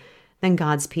needed than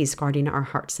God's peace guarding our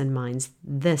hearts and minds.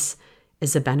 This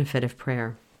is a benefit of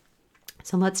prayer.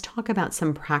 So let's talk about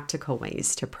some practical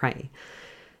ways to pray.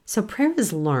 So prayer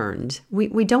is learned.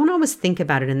 We don't always think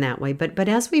about it in that way, but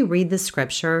as we read the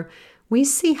scripture, we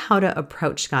see how to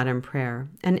approach God in prayer.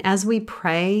 And as we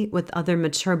pray with other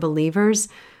mature believers,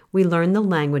 we learn the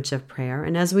language of prayer.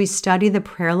 And as we study the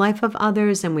prayer life of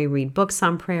others and we read books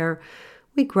on prayer,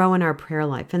 we grow in our prayer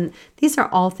life. And these are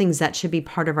all things that should be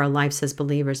part of our lives as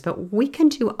believers. But we can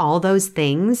do all those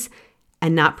things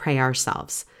and not pray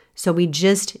ourselves. So we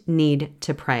just need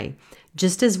to pray.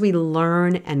 Just as we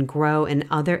learn and grow in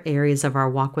other areas of our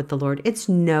walk with the Lord, it's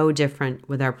no different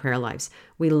with our prayer lives.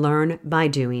 We learn by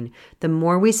doing. The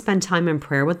more we spend time in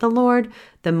prayer with the Lord,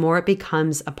 the more it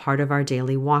becomes a part of our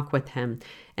daily walk with Him.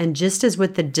 And just as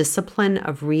with the discipline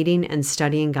of reading and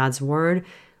studying God's Word,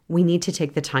 we need to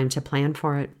take the time to plan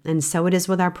for it. And so it is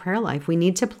with our prayer life. We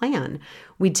need to plan.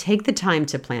 We take the time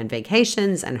to plan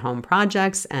vacations and home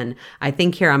projects. And I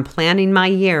think here I'm planning my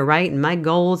year, right? And my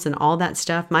goals and all that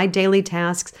stuff, my daily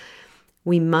tasks.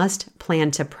 We must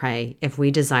plan to pray if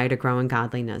we desire to grow in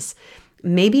godliness.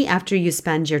 Maybe after you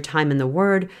spend your time in the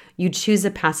Word, you choose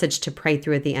a passage to pray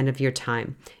through at the end of your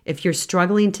time. If you're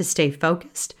struggling to stay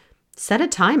focused, set a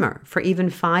timer for even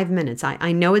 5 minutes.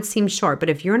 I know it seems short, but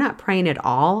if you're not praying at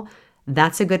all,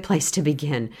 that's a good place to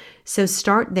begin. So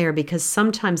start there, because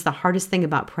sometimes the hardest thing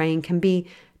about praying can be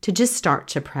to just start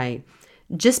to pray.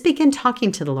 Just begin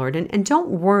talking to the Lord and don't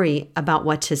worry about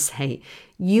what to say.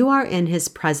 You are in His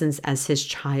presence as His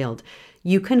child.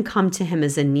 You can come to Him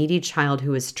as a needy child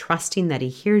who is trusting that He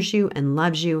hears you and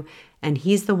loves you, and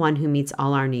He's the one who meets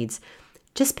all our needs.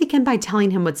 Just begin by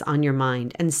telling Him what's on your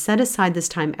mind and set aside this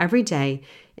time every day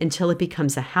until it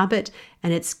becomes a habit,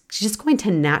 and it's just going to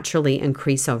naturally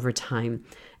increase over time.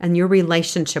 And your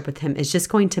relationship with Him is just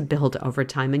going to build over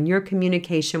time, and your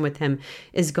communication with Him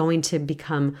is going to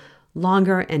become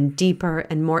longer and deeper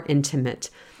and more intimate.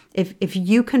 If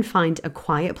you can find a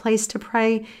quiet place to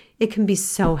pray, it can be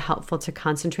so helpful to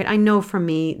concentrate. I know for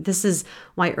me, this is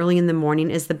why early in the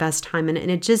morning is the best time, and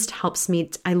it just helps me.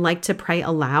 I like to pray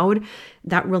aloud.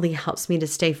 That really helps me to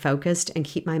stay focused and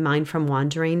keep my mind from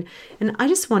wandering. And I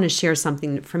just want to share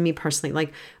something from me personally.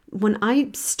 Like when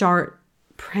I start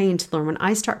praying to the Lord, when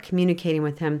I start communicating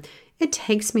with Him, it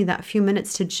takes me that few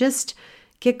minutes to just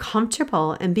get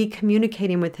comfortable and be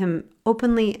communicating with Him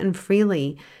openly and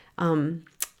freely.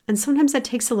 And sometimes that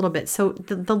takes a little bit. So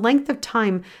the length of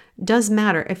time does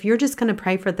matter. If you're just going to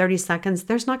pray for 30 seconds,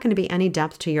 there's not going to be any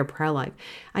depth to your prayer life.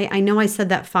 I know I said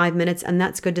that 5 minutes, and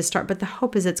that's good to start, but the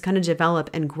hope is it's going to develop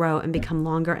and grow and become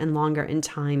longer and longer in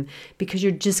time, because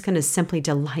you're just going to simply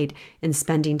delight in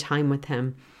spending time with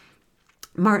Him.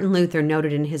 Martin Luther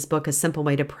noted in his book, A Simple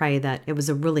Way to Pray, that it was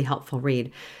a really helpful read,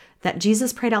 that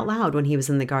Jesus prayed out loud when He was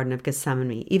in the Garden of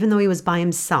Gethsemane, even though He was by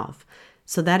Himself.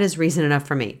 So that is reason enough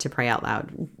for me to pray out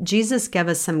loud. Jesus gave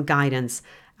us some guidance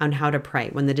on how to pray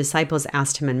when the disciples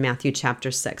asked Him in Matthew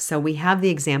chapter 6. So we have the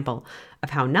example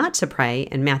of how not to pray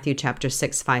in Matthew chapter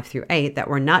 6, 5-8, that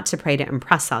we're not to pray to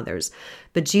impress others.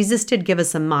 But Jesus did give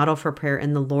us a model for prayer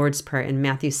in the Lord's Prayer in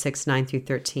Matthew 6,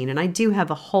 9-13. And I do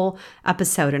have a whole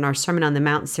episode in our Sermon on the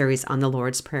Mount series on the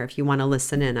Lord's Prayer. If you want to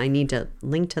listen in, I need to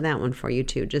link to that one for you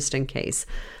too, just in case.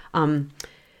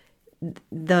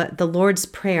 The Lord's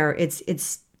Prayer,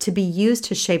 it's to be used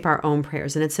to shape our own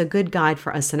prayers, and it's a good guide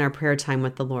for us in our prayer time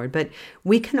with the Lord. But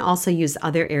we can also use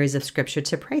other areas of Scripture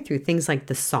to pray through, things like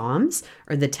the Psalms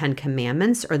or the 10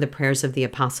 Commandments or the prayers of the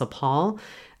Apostle Paul.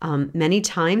 Many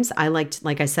times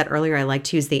like I said earlier, I like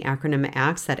to use the acronym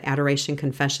ACTS, that adoration,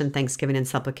 confession, thanksgiving, and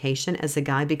supplication, as a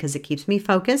guide, because it keeps me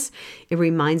focused. It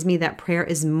reminds me that prayer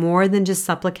is more than just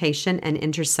supplication and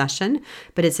intercession,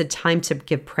 but it's a time to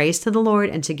give praise to the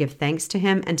Lord and to give thanks to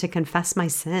Him and to confess my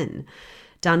sin.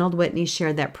 Donald Whitney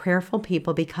shared that prayerful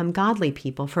people become godly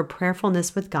people, for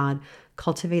prayerfulness with God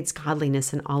cultivates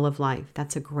godliness in all of life.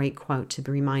 That's a great quote to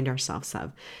remind ourselves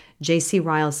of. J.C.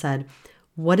 Ryle said,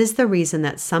 "What is the reason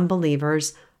that some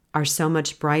believers are so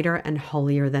much brighter and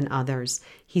holier than others.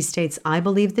 He states, I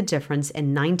believe the difference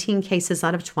in 19 cases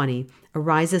out of 20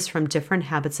 arises from different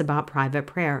habits about private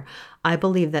prayer. I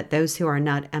believe that those who are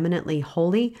not eminently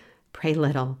holy pray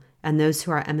little, and those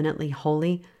who are eminently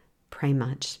holy pray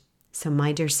much. So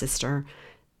my dear sister,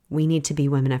 we need to be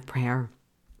women of prayer.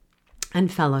 And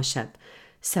fellowship.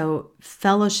 So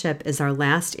fellowship is our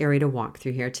last area to walk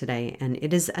through here today, and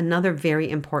it is another very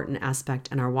important aspect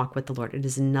in our walk with the Lord. It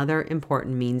is another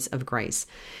important means of grace.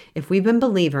 If we've been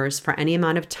believers for any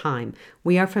amount of time,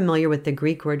 we are familiar with the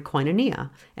Greek word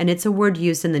koinonia, and it's a word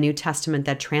used in the New Testament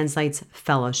that translates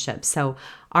fellowship. So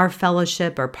our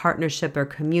fellowship or partnership or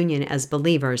communion as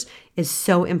believers is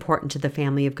so important to the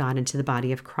family of God and to the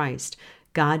body of Christ.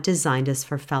 God designed us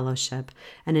for fellowship.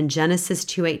 And in Genesis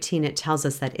 2:18, it tells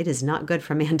us that it is not good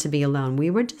for man to be alone. We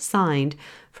were designed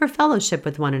for fellowship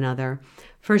with one another.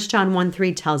 1 John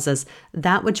 1:3 tells us,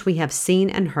 that which we have seen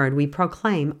and heard we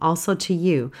proclaim also to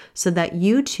you, so that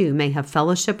you too may have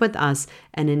fellowship with us.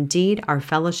 And indeed, our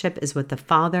fellowship is with the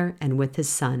Father and with his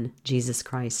Son, Jesus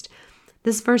Christ.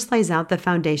 This verse lays out the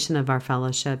foundation of our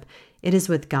fellowship. It is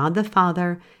with God the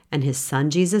Father and his Son,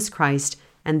 Jesus Christ.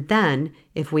 And then,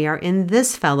 if we are in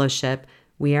this fellowship,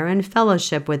 we are in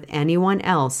fellowship with anyone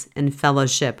else in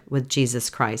fellowship with Jesus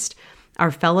Christ.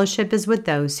 Our fellowship is with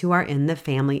those who are in the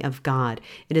family of God.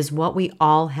 It is what we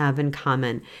all have in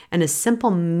common. And a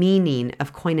simple meaning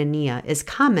of koinonia is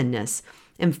commonness.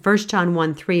 In 1 John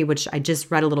 1:3, which I just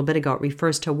read a little bit ago, it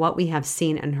refers to what we have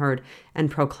seen and heard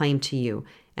and proclaimed to you.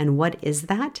 And what is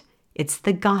that? It's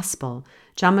the gospel.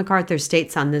 John MacArthur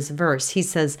states on this verse, he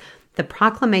says, the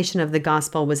proclamation of the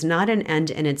gospel was not an end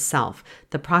in itself.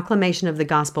 The proclamation of the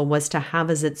gospel was to have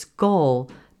as its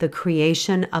goal the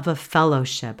creation of a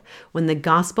fellowship. When the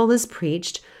gospel is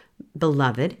preached,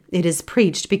 beloved, it is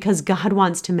preached because God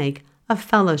wants to make a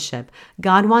fellowship.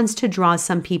 God wants to draw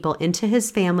some people into his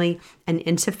family and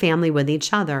into family with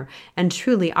each other. And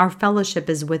truly, our fellowship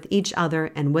is with each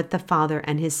other and with the Father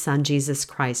and his Son, Jesus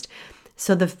Christ.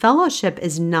 So the fellowship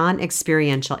is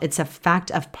non-experiential. It's a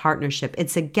fact of partnership.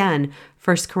 It's again,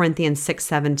 1 Corinthians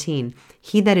 6:17.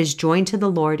 He that is joined to the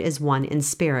Lord is one in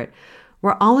spirit.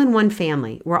 We're all in one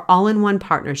family. We're all in one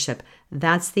partnership.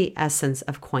 That's the essence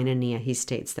of koinonia, he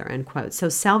states there, end quote. So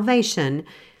salvation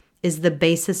is the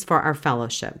basis for our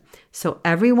fellowship. So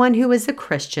everyone who is a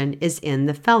Christian is in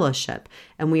the fellowship,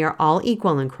 and we are all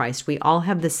equal in Christ. We all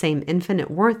have the same infinite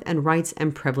worth and rights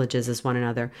and privileges as one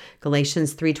another.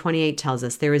 Galatians 3:28 tells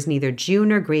us, there is neither Jew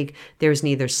nor Greek, there is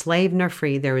neither slave nor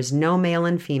free, there is no male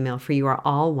and female, for you are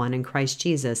all one in Christ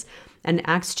Jesus. And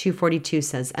Acts 2:42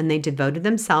 says, and they devoted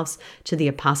themselves to the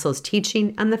apostles'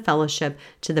 teaching and the fellowship,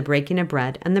 to the breaking of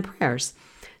bread and the prayers.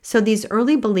 So these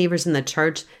early believers in the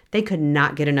church, they could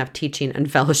not get enough teaching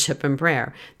and fellowship and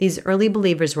prayer. These early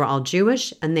believers were all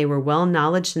Jewish, and they were well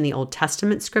knowledged in the Old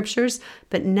Testament scriptures,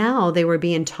 but now they were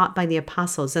being taught by the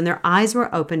apostles, and their eyes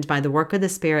were opened by the work of the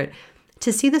Spirit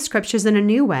to see the scriptures in a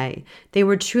new way. They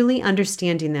were truly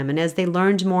understanding them, and as they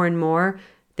learned more and more,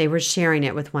 they were sharing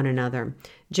it with one another.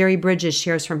 Jerry Bridges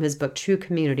shares from his book, True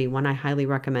Community, one I highly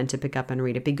recommend to pick up and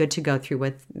read. It'd be good to go through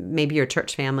with maybe your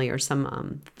church family or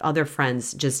some other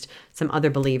friends, just some other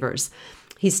believers.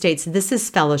 He states, this is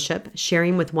fellowship,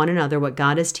 sharing with one another what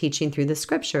God is teaching through the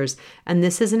scriptures, and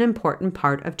this is an important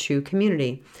part of true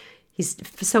community.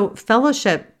 So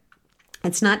fellowship,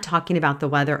 it's not talking about the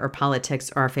weather or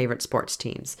politics or our favorite sports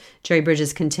teams. Jerry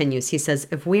Bridges continues. He says,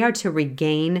 if we are to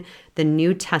regain the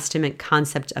New Testament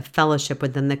concept of fellowship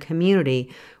within the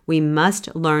community, we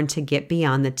must learn to get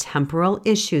beyond the temporal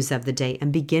issues of the day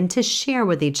and begin to share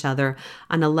with each other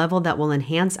on a level that will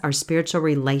enhance our spiritual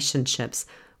relationships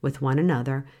with one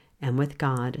another and with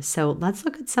God. So let's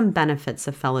look at some benefits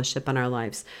of fellowship in our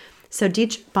lives. So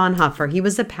Dietrich Bonhoeffer, he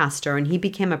was a pastor, and he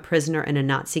became a prisoner in a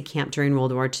Nazi camp during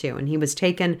World War II. And he was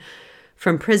taken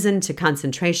from prison to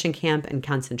concentration camp and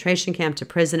concentration camp to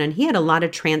prison. And he had a lot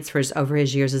of transfers over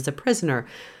his years as a prisoner.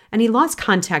 And he lost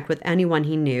contact with anyone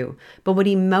he knew. But what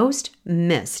he most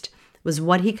missed was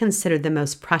what he considered the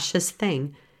most precious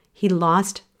thing. He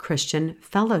lost Christian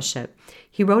fellowship.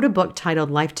 He wrote a book titled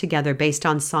Life Together based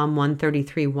on Psalm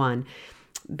 133:1.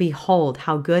 Behold,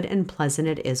 how good and pleasant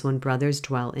it is when brothers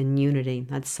dwell in unity.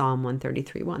 That's Psalm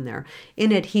 133:1 there.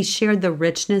 In it, he shared the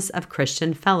richness of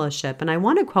Christian fellowship. And I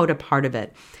want to quote a part of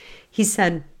it. He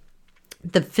said,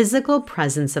 the physical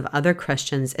presence of other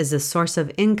Christians is a source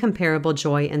of incomparable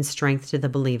joy and strength to the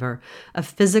believer, a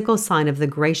physical sign of the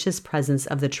gracious presence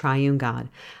of the triune God.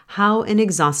 How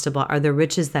inexhaustible are the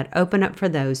riches that open up for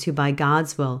those who by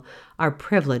God's will are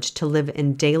privileged to live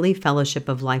in daily fellowship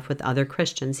of life with other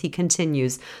Christians. He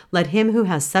continues, let him who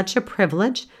has such a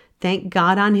privilege thank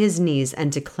God on his knees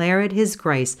and declare it his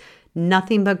grace,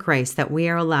 nothing but grace, that we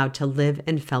are allowed to live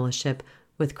in fellowship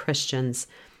with Christians.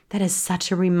 That is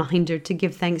such a reminder to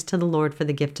give thanks to the Lord for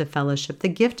the gift of fellowship, the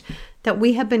gift that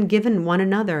we have been given one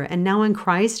another. And now in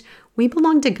Christ, we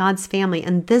belong to God's family,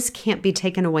 and this can't be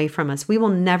taken away from us. We will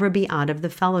never be out of the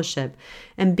fellowship.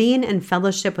 And being in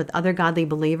fellowship with other godly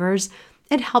believers,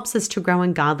 it helps us to grow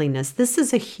in godliness. This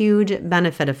is a huge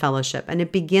benefit of fellowship, and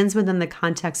it begins within the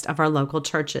context of our local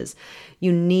churches.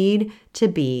 You need to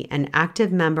be an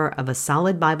active member of a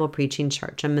solid Bible preaching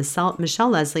church. And Michelle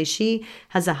Leslie, she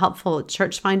has a helpful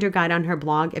church finder guide on her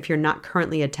blog if you're not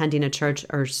currently attending a church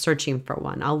or searching for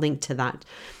one. I'll link to that.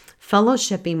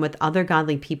 Fellowshipping with other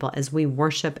godly people as we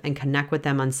worship and connect with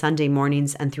them on Sunday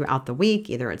mornings and throughout the week,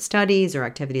 either at studies or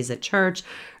activities at church,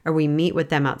 or we meet with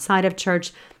them outside of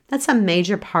church. That's a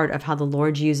major part of how the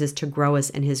Lord uses to grow us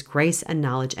in his grace and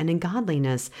knowledge and in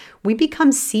godliness. We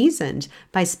become seasoned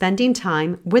by spending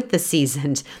time with the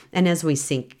seasoned. And as we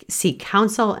seek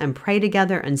counsel and pray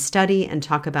together and study and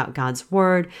talk about God's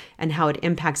word and how it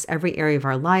impacts every area of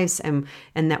our lives, and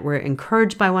that we're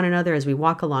encouraged by one another as we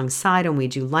walk alongside and we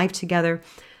do life together,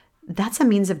 that's a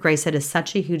means of grace that is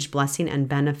such a huge blessing and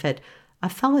benefit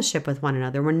of fellowship with one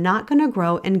another. We're not going to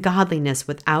grow in godliness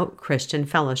without Christian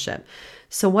fellowship.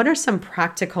 So what are some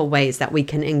practical ways that we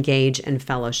can engage in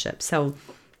fellowship? So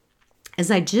as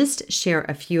I just share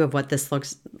a few of what this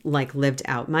looks like lived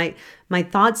out, my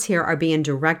thoughts here are being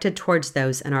directed towards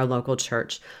those in our local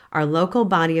church. Our local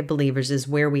body of believers is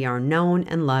where we are known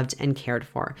and loved and cared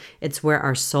for. It's where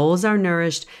our souls are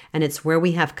nourished, and it's where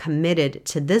we have committed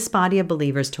to this body of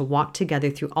believers to walk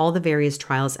together through all the various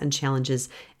trials and challenges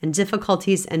and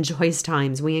difficulties and joyous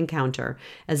times we encounter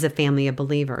as a family of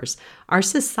believers. Our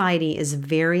society is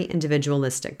very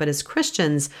individualistic, but as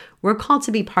Christians, we're called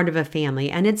to be part of a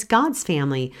family, and it's God's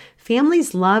family.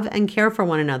 Families love and care for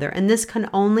one another, and this can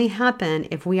only happen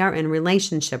if we are in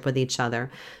relationship with each other.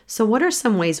 So what are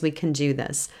some ways we can do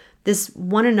this? This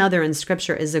one another in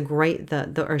Scripture is a great,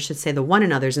 the one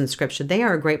another's in Scripture, they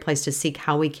are a great place to seek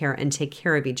how we care and take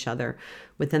care of each other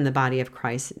within the body of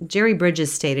Christ. Jerry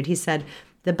Bridges stated, he said,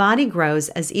 "The body grows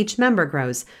as each member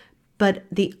grows, but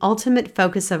the ultimate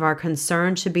focus of our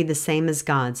concern should be the same as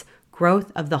God's,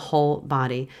 growth of the whole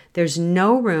body." There's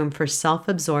no room for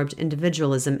self-absorbed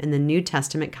individualism in the New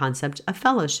Testament concept of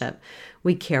fellowship.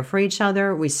 We care for each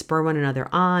other. We spur one another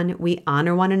on. We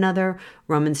honor one another.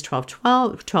 Romans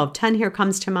 12:10 here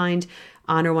comes to mind.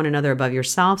 Honor one another above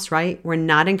yourselves, right? We're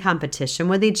not in competition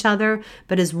with each other,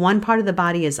 but as one part of the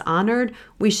body is honored,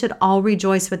 we should all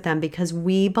rejoice with them because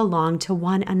we belong to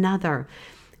one another.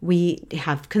 We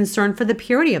have concern for the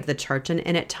purity of the church, and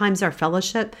at times our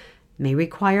fellowship may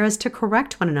require us to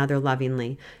correct one another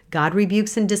lovingly. God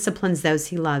rebukes and disciplines those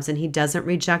he loves, and he doesn't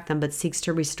reject them, but seeks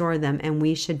to restore them, and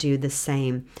we should do the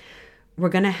same. We're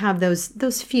going to have those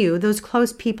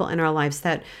close people in our lives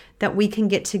that we can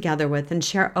get together with and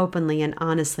share openly and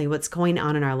honestly what's going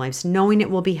on in our lives, knowing it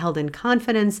will be held in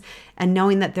confidence and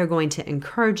knowing that they're going to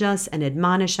encourage us and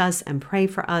admonish us and pray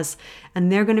for us,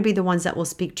 and they're going to be the ones that will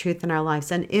speak truth in our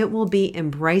lives, and it will be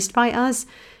embraced by us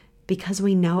because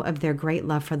we know of their great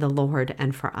love for the Lord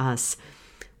and for us.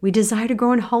 We desire to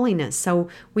grow in holiness, so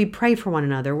we pray for one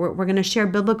another. We're going to share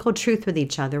biblical truth with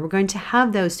each other. We're going to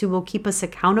have those who will keep us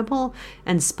accountable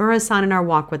and spur us on in our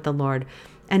walk with the Lord.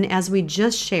 And as we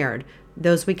just shared,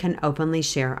 those we can openly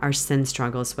share our sin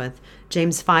struggles with.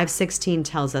 James 5:16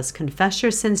 tells us, "Confess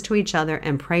your sins to each other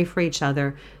and pray for each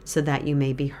other so that you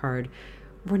may be heard."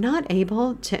 We're not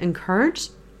able to encourage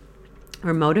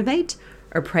or motivate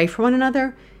or pray for one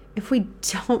another if we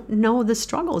don't know the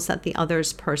struggles that the other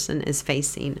person is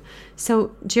facing.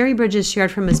 So Jerry Bridges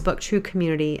shared from his book, True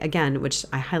Community, again, which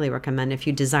I highly recommend if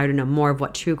you desire to know more of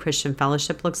what true Christian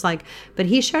fellowship looks like. But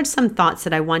he shared some thoughts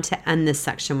that I want to end this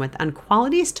section with on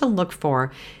qualities to look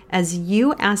for as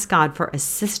you ask God for a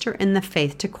sister in the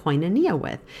faith to koinonia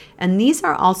with. And these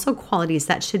are also qualities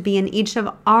that should be in each of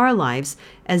our lives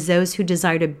as those who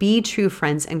desire to be true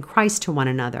friends in Christ to one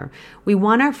another. We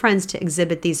want our friends to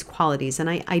exhibit these qualities,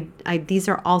 and these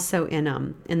are also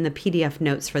in the PDF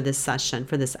notes for this session,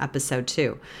 for this episode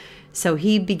too. So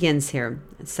he begins here.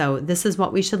 So this is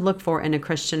what we should look for in a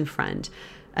Christian friend.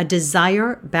 A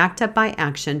desire backed up by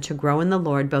action to grow in the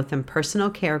Lord, both in personal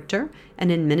character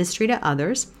and in ministry to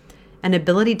others. An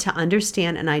ability to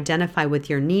understand and identify with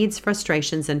your needs,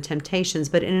 frustrations, and temptations,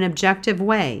 but in an objective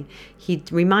way. He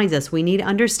reminds us we need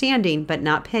understanding, but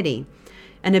not pity.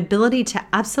 An ability to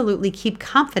absolutely keep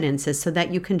confidences so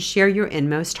that you can share your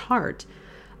inmost heart.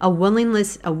 A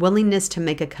willingness to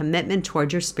make a commitment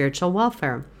toward your spiritual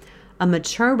welfare. a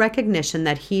mature recognition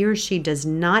that he or she does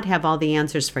not have all the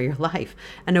answers for your life,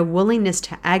 and a willingness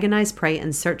to agonize, pray,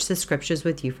 and search the scriptures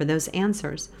with you for those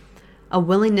answers. A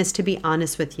willingness to be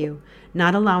honest with you,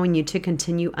 not allowing you to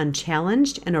continue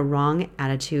unchallenged in a wrong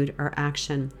attitude or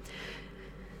action.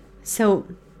 So,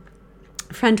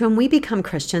 friend, when we become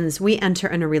Christians, we enter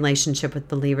in a relationship with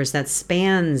believers that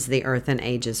spans the earth and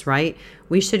ages, right?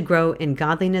 We should grow in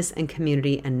godliness and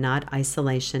community and not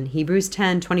isolation. Hebrews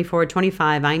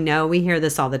 10:24-25. I know we hear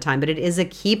this all the time, but it is a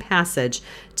key passage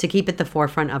to keep at the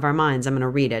forefront of our minds. I'm going to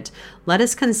read it. Let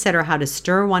us consider how to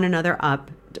stir one another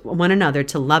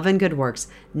to love and good works,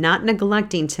 not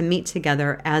neglecting to meet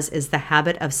together as is the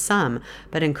habit of some,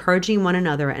 but encouraging one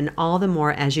another, and all the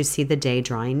more as you see the day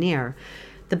drawing near.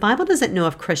 The Bible doesn't know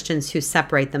of Christians who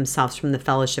separate themselves from the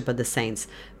fellowship of the saints.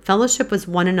 Fellowship with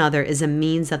one another is a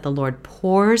means that the Lord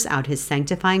pours out his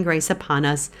sanctifying grace upon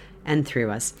us and through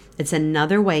us. It's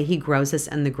another way he grows us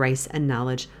in the grace and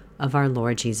knowledge of our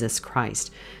Lord Jesus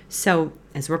Christ. So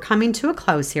as we're coming to a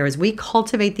close here, as we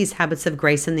cultivate these habits of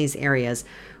grace in these areas,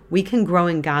 we can grow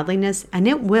in godliness, and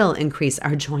it will increase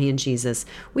our joy in Jesus.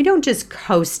 We don't just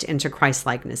coast into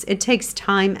Christ-likeness. It takes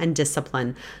time and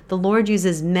discipline. The Lord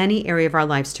uses many areas of our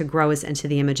lives to grow us into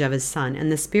the image of his Son.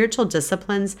 And the spiritual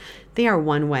disciplines, they are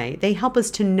one way. They help us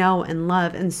to know and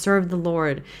love and serve the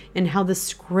Lord in how the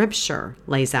Scripture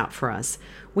lays out for us.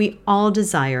 We all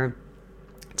desire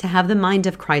to have the mind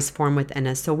of Christ form within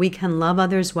us so we can love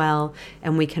others well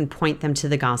and we can point them to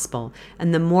the gospel.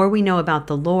 And the more we know about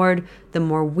the Lord, the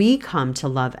more we come to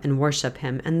love and worship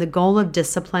him. And the goal of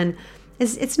discipline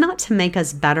is it's not to make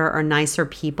us better or nicer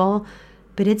people,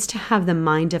 but it's to have the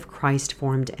mind of Christ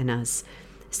formed in us.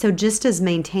 So just as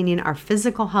maintaining our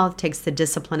physical health takes the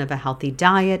discipline of a healthy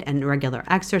diet and regular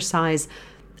exercise,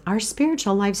 our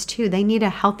spiritual lives too, they need a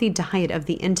healthy diet of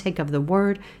the intake of the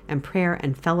word and prayer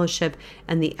and fellowship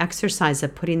and the exercise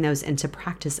of putting those into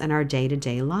practice in our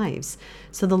day-to-day lives.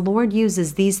 So the Lord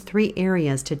uses these three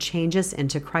areas to change us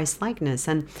into Christ-likeness.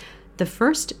 And the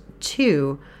first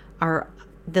two are,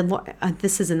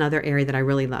 this is another area that I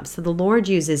really love. So the Lord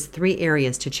uses three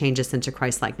areas to change us into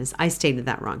Christ-likeness. I stated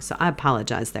that wrong, so I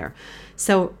apologize there.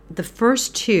 So the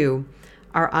first two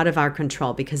are out of our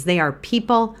control because they are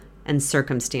people and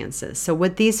circumstances. So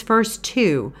with these first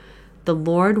two, the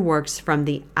Lord works from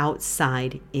the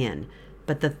outside in.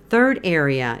 But the third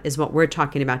area is what we're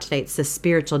talking about today. It's the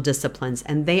spiritual disciplines,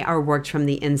 and they are worked from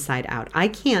the inside out. I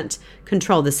can't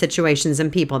control the situations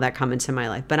and people that come into my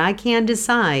life, but I can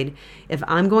decide if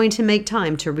I'm going to make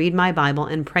time to read my Bible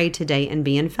and pray today and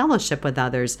be in fellowship with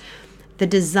others. The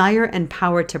desire and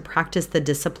power to practice the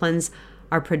disciplines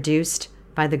are produced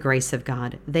by the grace of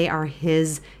God. They are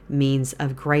his means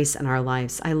of grace in our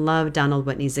lives. I love Donald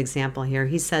Whitney's example here.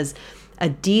 He says, a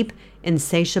deep,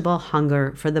 insatiable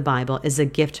hunger for the Bible is a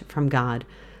gift from God,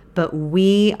 but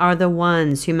we are the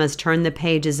ones who must turn the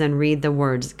pages and read the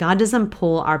words. God doesn't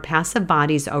pull our passive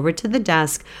bodies over to the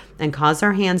desk and cause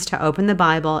our hands to open the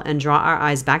Bible and draw our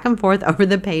eyes back and forth over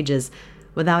the pages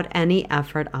without any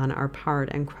effort on our part,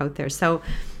 end quote there. So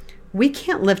we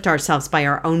can't lift ourselves by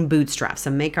our own bootstraps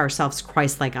and make ourselves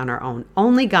Christ-like on our own.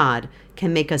 Only God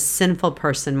can make a sinful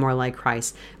person more like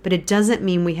Christ. But it doesn't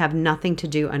mean we have nothing to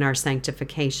do in our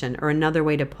sanctification, or another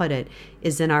way to put it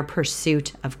is in our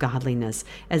pursuit of godliness.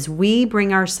 As we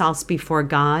bring ourselves before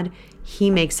God, he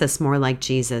makes us more like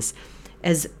Jesus.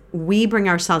 As we bring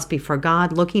ourselves before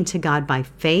God, looking to God by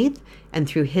faith and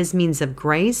through his means of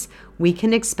grace, we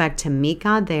can expect to meet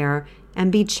God there and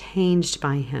be changed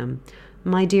by him.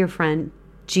 My dear friend,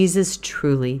 Jesus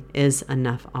truly is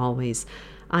enough always.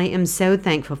 I am so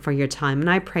thankful for your time, and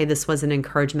I pray this was an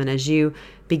encouragement as you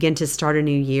begin to start a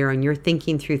new year and you're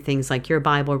thinking through things like your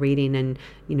Bible reading and,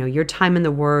 your time in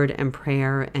the Word and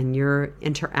prayer and your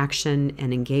interaction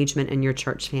and engagement in your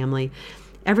church family.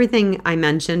 Everything I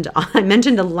mentioned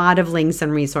a lot of links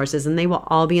and resources, and they will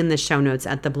all be in the show notes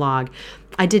at the blog.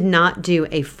 I did not do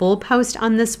a full post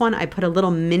on this one. I put a little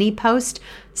mini post,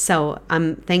 so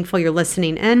I'm thankful you're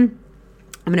listening in.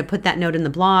 I'm going to put that note in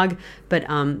the blog, but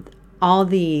all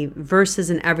the verses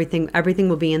and everything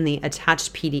will be in the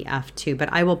attached PDF too,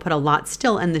 but I will put a lot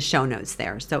still in the show notes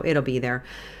there, so it'll be there.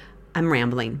 I'm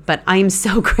rambling, but I'm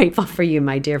so grateful for you,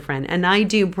 my dear friend, and I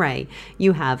do pray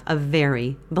you have a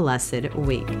very blessed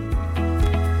week.